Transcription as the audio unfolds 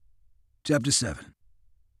Chapter 7.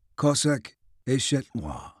 COSSACK Échec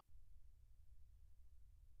Noir.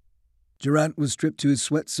 Durant was stripped to his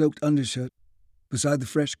sweat-soaked undershirt beside the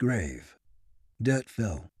fresh grave. Dirt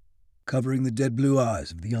fell, covering the dead blue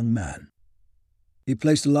eyes of the young man. He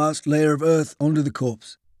placed a last layer of earth onto the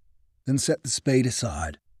corpse, then set the spade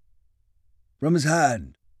aside. From his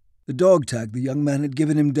hand, the dog tag the young man had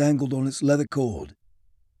given him dangled on its leather cord.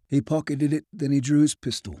 He pocketed it, then he drew his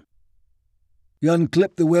pistol. He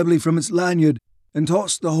unclipped the Webley from its lanyard and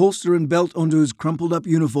tossed the holster and belt onto his crumpled-up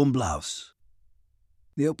uniform blouse.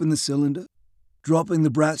 He opened the cylinder, dropping the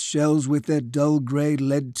brass shells with their dull grey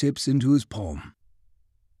lead tips into his palm.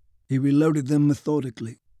 He reloaded them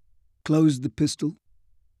methodically, closed the pistol,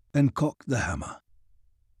 and cocked the hammer.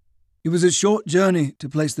 It was a short journey to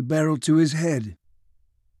place the barrel to his head.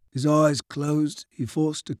 His eyes closed, he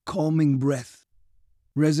forced a calming breath,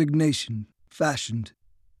 resignation fashioned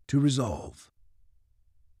to resolve.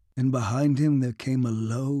 And behind him there came a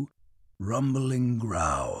low, rumbling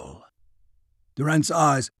growl. Durant's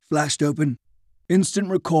eyes flashed open, instant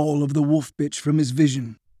recall of the wolf bitch from his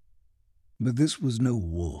vision. But this was no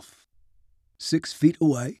wolf. 6 feet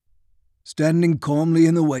away, standing calmly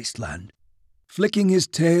in the wasteland, flicking his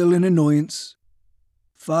tail in annoyance,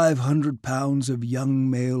 500 pounds of young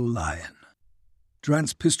male lion.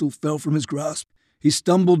 Durant's pistol fell from his grasp. He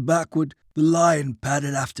stumbled backward. The lion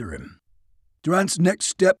padded after him. Durant's next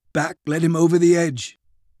step back led him over the edge.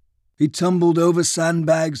 He tumbled over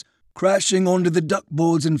sandbags, crashing onto the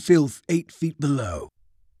duckboards and filth 8 feet below.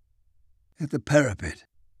 At the parapet,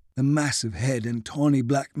 the massive head and tawny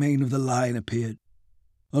black mane of the lion appeared,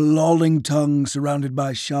 a lolling tongue surrounded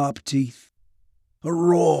by sharp teeth. A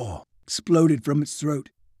roar exploded from its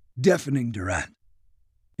throat, deafening Durant.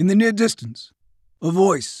 In the near distance, a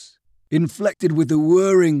voice, inflected with the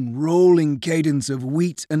whirring, rolling cadence of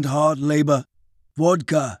wheat and hard labor,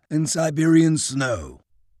 vodka and Siberian snow.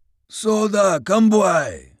 "Soda, come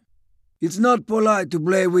boy. It's not polite to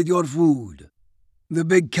play with your food." The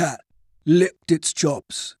big cat licked its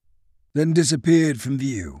chops, then disappeared from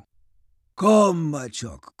view. "Come, my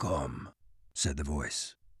chuck, come," said the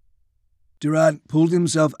voice. Durant pulled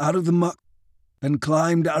himself out of the muck and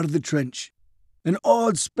climbed out of the trench. An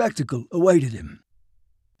odd spectacle awaited him.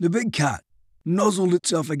 The big cat nuzzled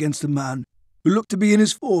itself against a man who looked to be in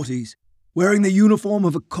his 40s, wearing the uniform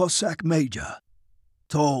of a Cossack major.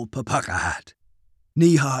 Tall papaka hat,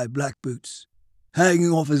 knee-high black boots. Hanging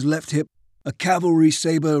off his left hip, a cavalry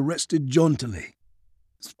saber rested jauntily.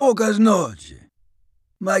 "Spokas noche.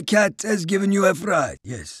 My cat has given you a fright,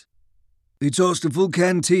 yes." He tossed a full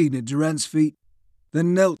canteen at Durant's feet,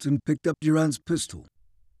 then knelt and picked up Durant's pistol.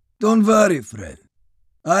 "Don't worry, friend.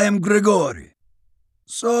 I am Grigori.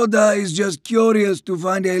 Soda is just curious to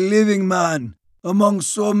find a living man among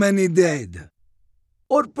so many dead.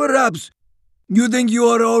 Or perhaps you think you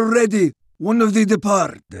are already one of the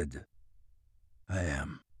departed." "I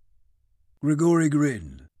am." Grigori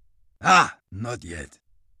grinned. "Ah, not yet.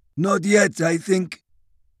 Not yet, I think.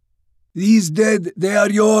 These dead, they are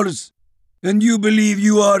yours, and you believe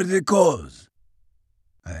you are the cause."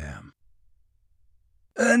 "I am."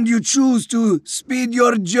 "And you choose to speed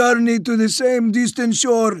your journey to the same distant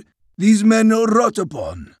shore these men rot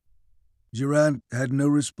upon?" Durant had no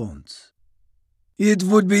response. "It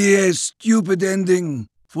would be a stupid ending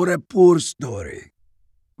for a poor story."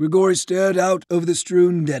 Grigori stared out over the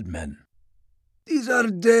strewn dead men. "These are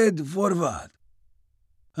dead for what?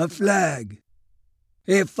 A flag,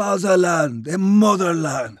 a fatherland, a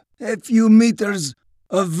motherland, a few meters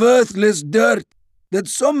of worthless dirt that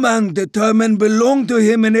some man determined belonged to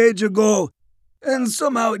him an age ago, and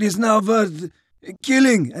somehow it is now worth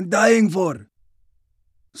killing and dying for.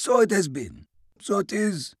 So it has been, so it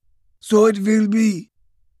is, so it will be.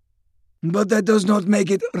 But that does not make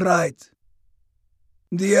it right.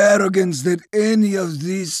 The arrogance that any of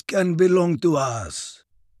this can belong to us,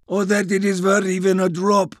 or that it is worth even a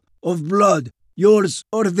drop of blood, yours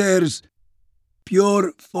or theirs,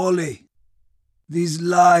 pure folly. These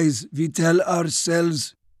lies we tell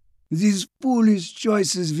ourselves, these foolish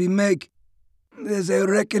choices we make, there's a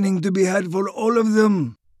reckoning to be had for all of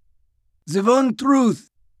them. The one truth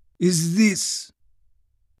is this: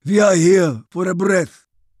 we are here for a breath,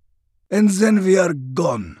 and then we are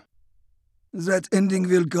gone. That ending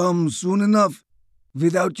will come soon enough,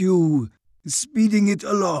 without you speeding it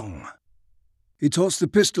along." He tossed the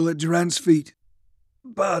pistol at Durant's feet.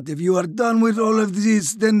 "But if you are done with all of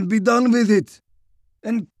this, then be done with it.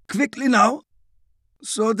 And quickly now.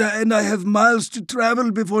 Soda and I have miles to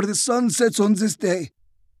travel before the sun sets on this day.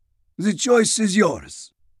 The choice is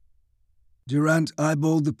yours." Durant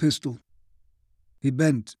eyeballed the pistol. He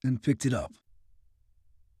bent and picked it up.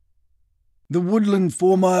 The woodland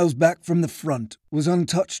 4 miles back from the front was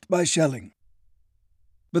untouched by shelling,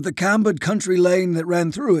 but the cambered country lane that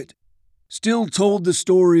ran through it still told the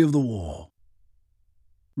story of the war.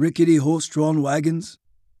 Rickety horse-drawn wagons,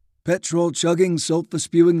 petrol-chugging,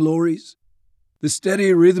 sulphur-spewing lorries, the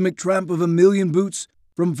steady rhythmic tramp of 1,000,000 boots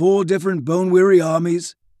from 4 different bone-weary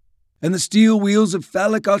armies, and the steel wheels of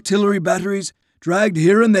phallic artillery batteries dragged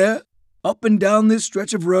here and there, up and down this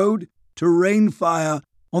stretch of road, to rain fire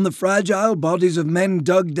on the fragile bodies of men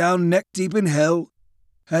dug down neck-deep in hell,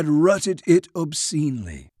 had rutted it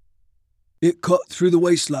obscenely. It cut through the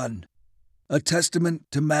wasteland, a testament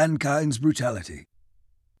to mankind's brutality,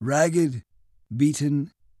 ragged,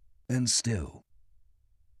 beaten, and still.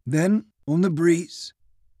 Then, on the breeze,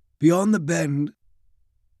 beyond the bend,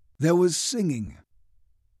 there was singing.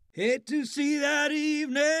 Hate to see that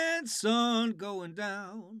evening sun going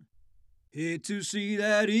down. Hate to see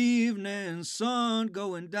that evening sun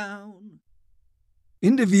going down.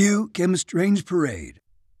 Into view came a strange parade,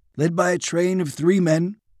 led by a train of 3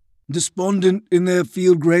 men, despondent in their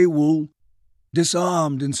field-grey wool,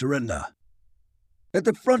 disarmed in surrender. At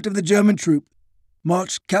the front of the German troop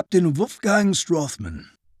marched Captain Wolfgang Strothmann.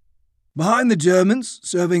 Behind the Germans,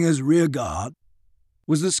 serving as rear guard,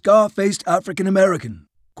 was the scar-faced African-American,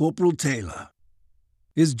 Corporal Taylor.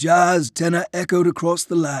 His jazz tenor echoed across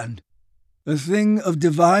the land, a thing of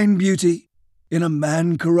divine beauty in a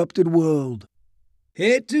man-corrupted world.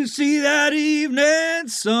 Hate to see that evening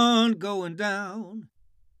sun going down.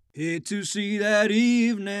 Hate to see that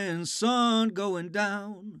evening sun going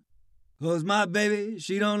down. 'Cause my baby,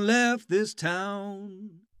 she done left this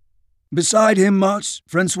town. Beside him marched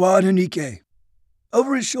Francois Henrique.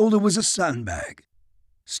 Over his shoulder was a sandbag,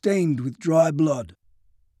 stained with dry blood,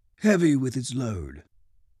 heavy with its load.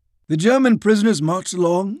 The German prisoners marched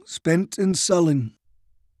along, spent and sullen.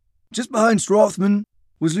 Just behind Strothmann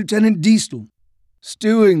was Lieutenant Diestel,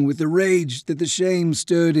 stewing with the rage that the shame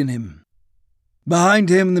stirred in him. Behind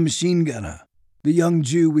him the machine gunner, the young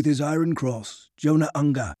Jew with his iron cross, Jonah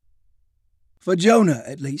Unger. For Jonah,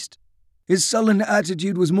 at least, his sullen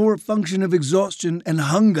attitude was more a function of exhaustion and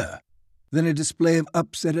hunger than a display of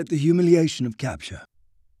upset at the humiliation of capture.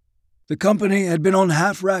 The company had been on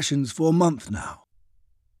half rations for a month now.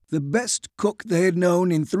 The best cook they had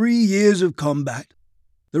known in 3 years of combat,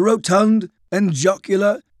 the rotund and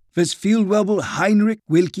jocular Westfieldwebel Heinrich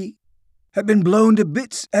Wilke, had been blown to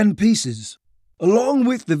bits and pieces, along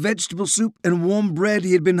with the vegetable soup and warm bread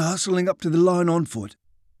he had been hustling up to the line on foot,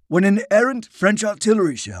 when an errant French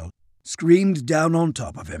artillery shell screamed down on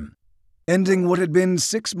top of him, ending what had been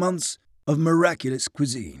 6 months of miraculous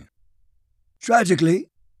cuisine. Tragically,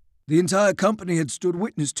 the entire company had stood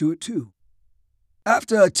witness to it too.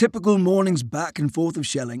 After a typical morning's back and forth of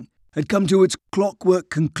shelling had come to its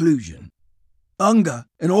clockwork conclusion, Unger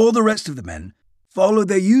and all the rest of the men followed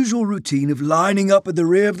their usual routine of lining up at the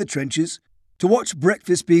rear of the trenches to watch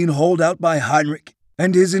breakfast being hauled out by Heinrich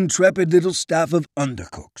and his intrepid little staff of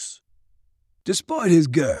undercooks. Despite his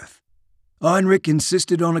girth, Heinrich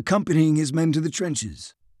insisted on accompanying his men to the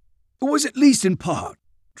trenches. It was at least in part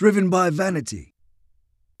driven by vanity.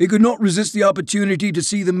 He could not resist the opportunity to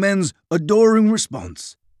see the men's adoring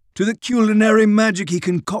response to the culinary magic he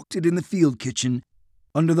concocted in the field kitchen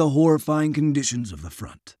under the horrifying conditions of the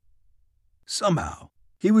front. Somehow,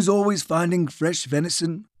 he was always finding fresh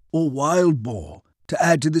venison or wild boar to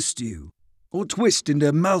add to the stew, or twist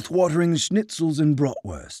into mouth-watering schnitzels and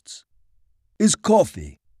bratwursts. His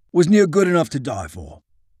coffee was near good enough to die for,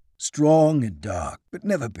 strong and dark, but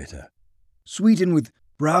never bitter, sweetened with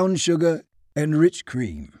brown sugar and rich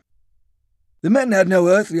cream. The men had no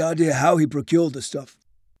earthly idea how he procured the stuff,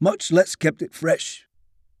 much less kept it fresh.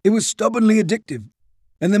 It was stubbornly addictive,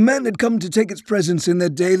 and the men had come to take its presence in their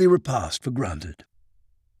daily repast for granted.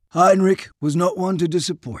 Heinrich was not one to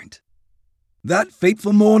disappoint. That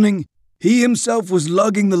fateful morning, he himself was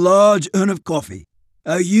lugging the large urn of coffee,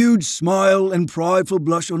 a huge smile and prideful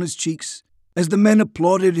blush on his cheeks as the men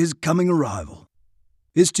applauded his coming arrival.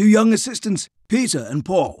 His 2 young assistants, Peter and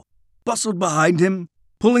Paul, bustled behind him,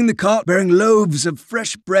 pulling the cart bearing loaves of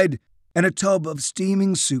fresh bread and a tub of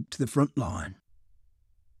steaming soup to the front line.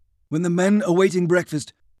 When the men awaiting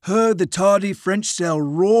breakfast heard the tardy French shell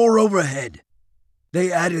roar overhead,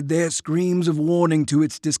 they added their screams of warning to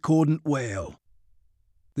its discordant wail.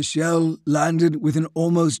 The shell landed with an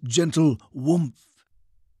almost gentle whoomph,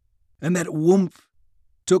 and that whoomph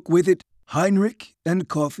took with it Heinrich and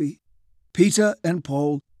coffee, Peter and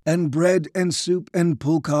Paul, and bread and soup and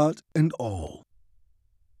pull cart and all.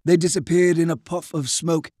 They disappeared in a puff of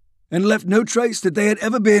smoke and left no trace that they had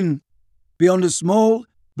ever been, beyond a small,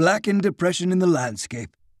 blackened depression in the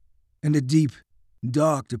landscape, and a deep,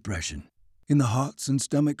 dark depression in the hearts and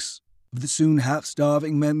stomachs of the soon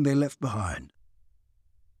half-starving men they left behind.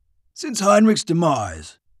 Since Heinrich's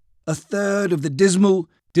demise, a third of the dismal,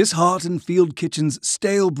 disheartened field kitchen's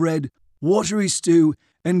stale bread, watery stew,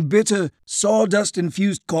 and bitter,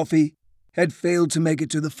 sawdust-infused coffee had failed to make it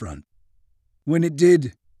to the front. When it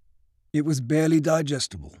did, it was barely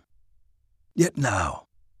digestible. Yet now,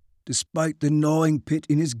 despite the gnawing pit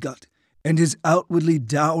in his gut and his outwardly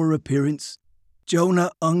dour appearance,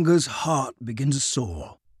 Jonah Unger's heart began to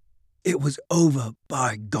soar. It was over,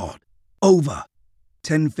 by God, over.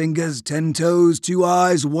 10 fingers, 10 toes, 2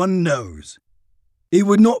 eyes, 1 nose. He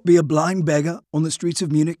would not be a blind beggar on the streets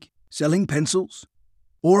of Munich selling pencils,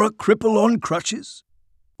 or a cripple on crutches,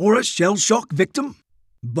 or a shell-shock victim.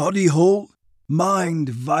 Body whole, mind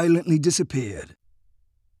violently disappeared.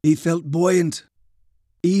 He felt buoyant,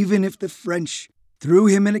 even if the French threw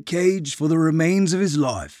him in a cage for the remains of his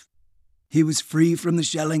life. He was free from the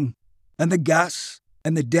shelling, and the gas,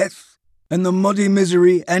 and the death, and the muddy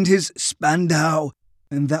misery, and his Spandau,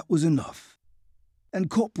 and that was enough. And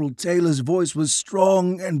Corporal Taylor's voice was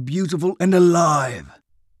strong and beautiful and alive,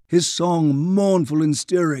 his song mournful and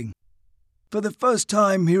stirring. For the first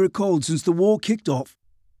time he recalled since the war kicked off,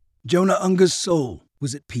 Jonah Unger's soul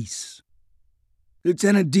was at peace.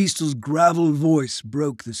 Lieutenant Diestel's gravel voice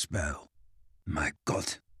broke the spell. My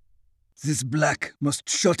God, this black must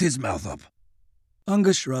shut his mouth up.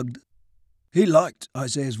 Unger shrugged. He liked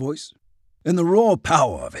Isaiah's voice, and the raw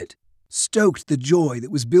power of it stoked the joy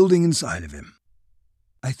that was building inside of him.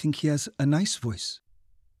 I think he has a nice voice.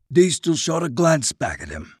 Diestel shot a glance back at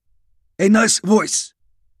him. A nice voice.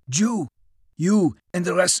 Jew, you and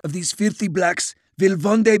the rest of these filthy blacks will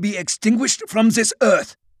one day be extinguished from this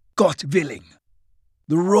earth, God willing.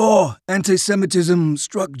 The raw anti-Semitism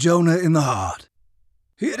struck Jonah in the heart.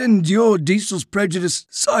 He had endured Diestel's prejudice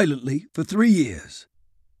silently for 3 years,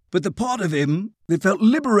 but the part of him that felt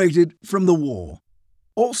liberated from the war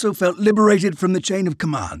also felt liberated from the chain of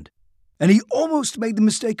command, and he almost made the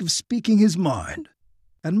mistake of speaking his mind,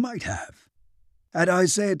 and might have, had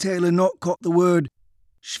Isaiah Taylor not caught the word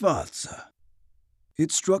Schwarze.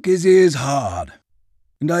 It struck his ears hard,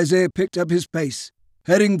 and Isaiah picked up his pace,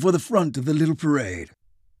 heading for the front of the little parade.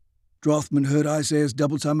 Drothman heard Isaiah's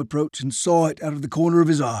double-time approach and saw it out of the corner of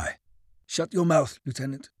his eye. Shut your mouth,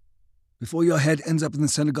 Lieutenant, before your head ends up in the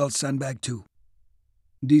Senegal sandbag too.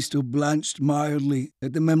 Diestel blanched mildly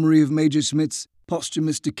at the memory of Major Smith's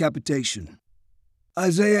posthumous decapitation.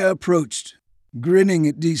 Isaiah approached, grinning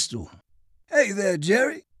at Diestel. Hey there,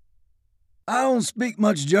 Jerry. I don't speak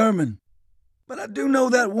much German, but I do know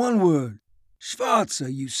that one word.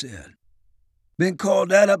 Schwarze, you said. Been called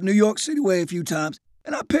that up New York City way a few times,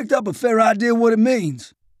 and I picked up a fair idea what it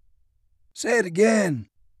means. Say it again,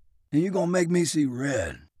 and you're gonna make me see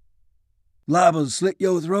red. Liable to slit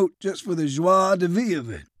your throat just for the joie de vivre of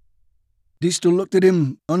it. Diestel looked at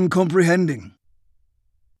him, uncomprehending.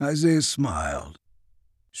 Isaiah smiled.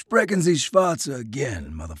 Sprechen Sie Schwarze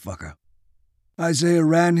again, motherfucker. Isaiah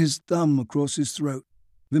ran his thumb across his throat,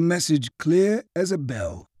 the message clear as a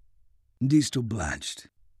bell. Diestel blanched.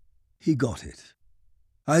 He got it.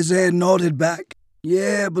 Isaiah nodded back.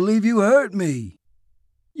 Yeah, believe you heard me.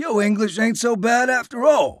 Your English ain't so bad after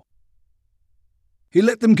all. He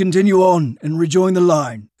let them continue on and rejoin the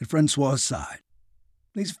line at Francois's side.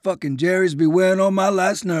 These fucking Jerrys be wearing on my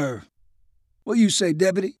last nerve. What you say,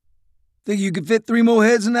 Deputy? Think you could fit 3 more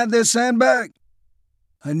heads in that there sandbag?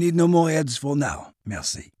 I need no more heads for now,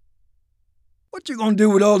 merci. What you gonna do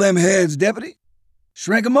with all them heads, Deputy?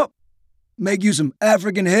 Shrink 'em up? Make you some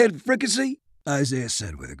African head fricassee? Isaiah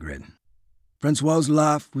said with a grin. Francois's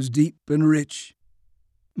laugh was deep and rich.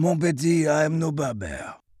 Mon petit, I am no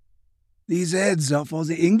barbare. These heads are for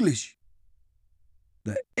the English.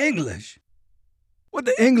 The English? What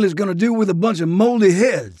the English gonna do with a bunch of moldy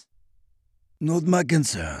heads? Not my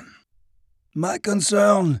concern. My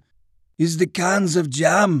concern is the cans of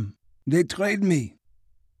jam they trade me.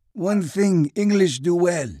 One thing English do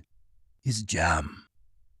well is jam.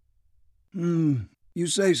 You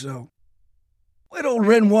say so. Where'd old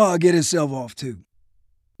Renoir get himself off to?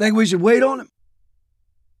 Think we should wait on him?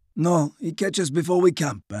 No, he catch us before we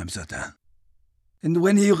camp, I'm certain. And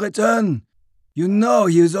when he return, you know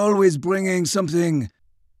he is always bringing something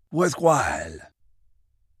worthwhile.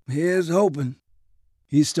 Here's hoping.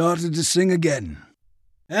 He started to sing again.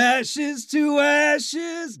 Ashes to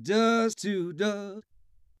ashes, dust to dust.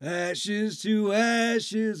 Ashes to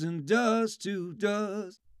ashes, and dust to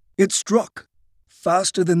dust. It struck,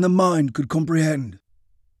 faster than the mind could comprehend.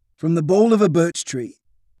 From the bole of a birch tree,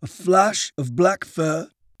 a flash of black fur,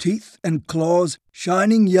 teeth and claws,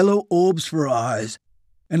 shining yellow orbs for eyes,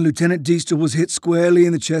 and Lieutenant Diestel was hit squarely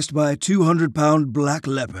in the chest by a 200-pound black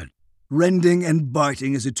leopard, rending and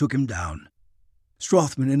biting as it took him down.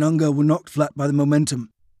 Strothman and Unger were knocked flat by the momentum,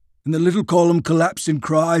 and the little column collapsed in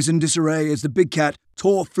cries and disarray as the big cat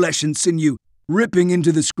tore flesh and sinew, ripping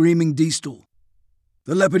into the screaming Diestel.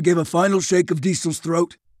 The leopard gave a final shake of Diestel's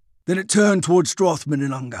throat, then it turned toward Strothman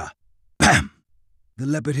and Unger. Bam! The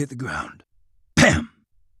leopard hit the ground. Bam!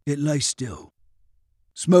 It lay still.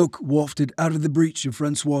 Smoke wafted out of the breech of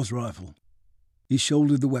Francois's rifle. He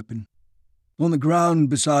shouldered the weapon. On the ground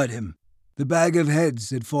beside him, the bag of heads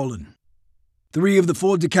had fallen. 3 of the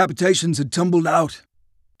 4 decapitations had tumbled out,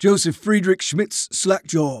 Joseph Friedrich Schmidt's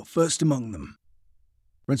slackjaw first among them.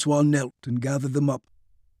 Francois knelt and gathered them up.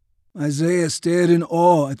 Isaiah stared in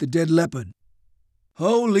awe at the dead leopard.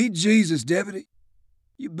 "Holy Jesus, Deputy!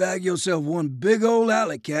 You bagged yourself one big old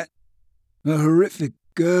alley cat." A horrific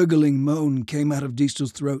gurgling moan came out of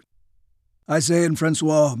Diestel's throat. Isaiah and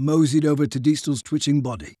Francois moseyed over to Diestel's twitching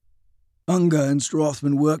body. Unger and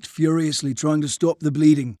Strothman worked furiously trying to stop the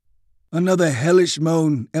bleeding. Another hellish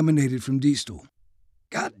moan emanated from Diestel.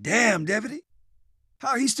 "God damn, Deputy!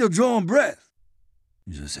 How he still drawing breath?"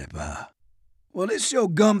 "Je sais pas." "Well, this sure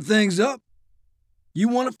gum things up. You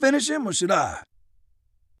want to finish him, or should I?"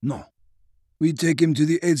 "No. We take him to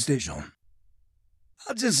the aid station."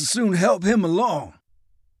 "I'll just as soon help him along.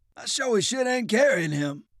 I sure as shit ain't carrying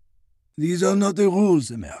him." "These are not the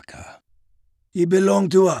rules, America. He belongs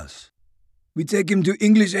to us. We take him to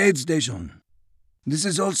English aid station. This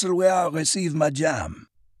is also where I receive my jam."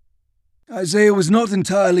 Isaiah was not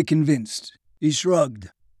entirely convinced. He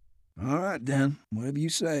shrugged. "All right, then, whatever you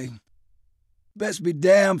say. Best be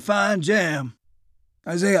damn fine jam."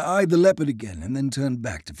 Isaiah eyed the leopard again and then turned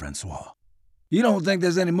back to Francois. "You don't think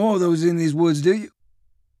there's any more of those in these woods, do you?"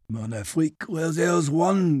 "Mon Afrique, where there's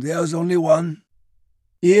one, there's only one.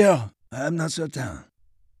 Here, I'm not certain."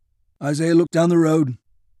 Isaiah looked down the road.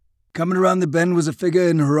 Coming around the bend was a figure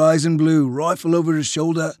in horizon blue, rifle over his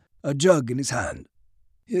shoulder, a jug in his hand.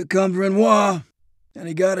 "Here comes Renoir, and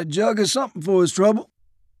he got a jug of something for his trouble."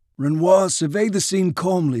 Renoir surveyed the scene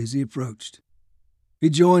calmly as he approached. He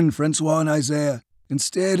joined Francois and Isaiah and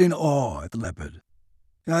stared in awe at the leopard.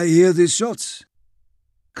 "I hear these shots.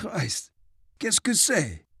 Christ, qu'est-ce que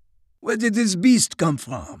c'est? Where did this beast come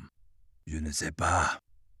from?" "Je ne sais pas."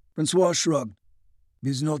 Francois shrugged.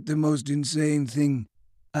 "It's not the most insane thing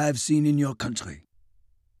I've seen in your country."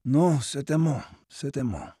 "No, certainement,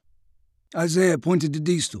 certainement." Isaiah pointed to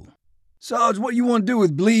Diestel. "Sarge, what you want to do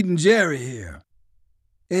with Bleeding Jerry here?"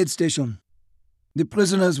 "Aid station. The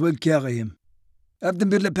prisoners will carry him. Have them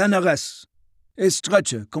with le Panares. A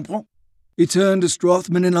stretcher, comprends?" He turned to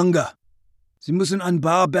Strothman and Unger. "Sie müssen ein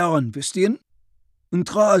Bar bauen, verstehen? Und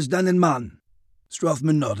trage deinen Mann."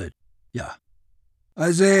 Strothman nodded. "Ja."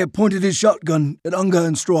 Isaiah pointed his shotgun at Unger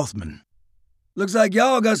and Strothman. "Looks like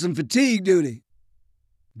y'all got some fatigue duty.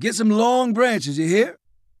 Get some long branches, you hear?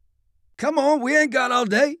 Come on, we ain't got all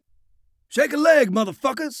day. Shake a leg,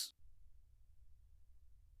 motherfuckers."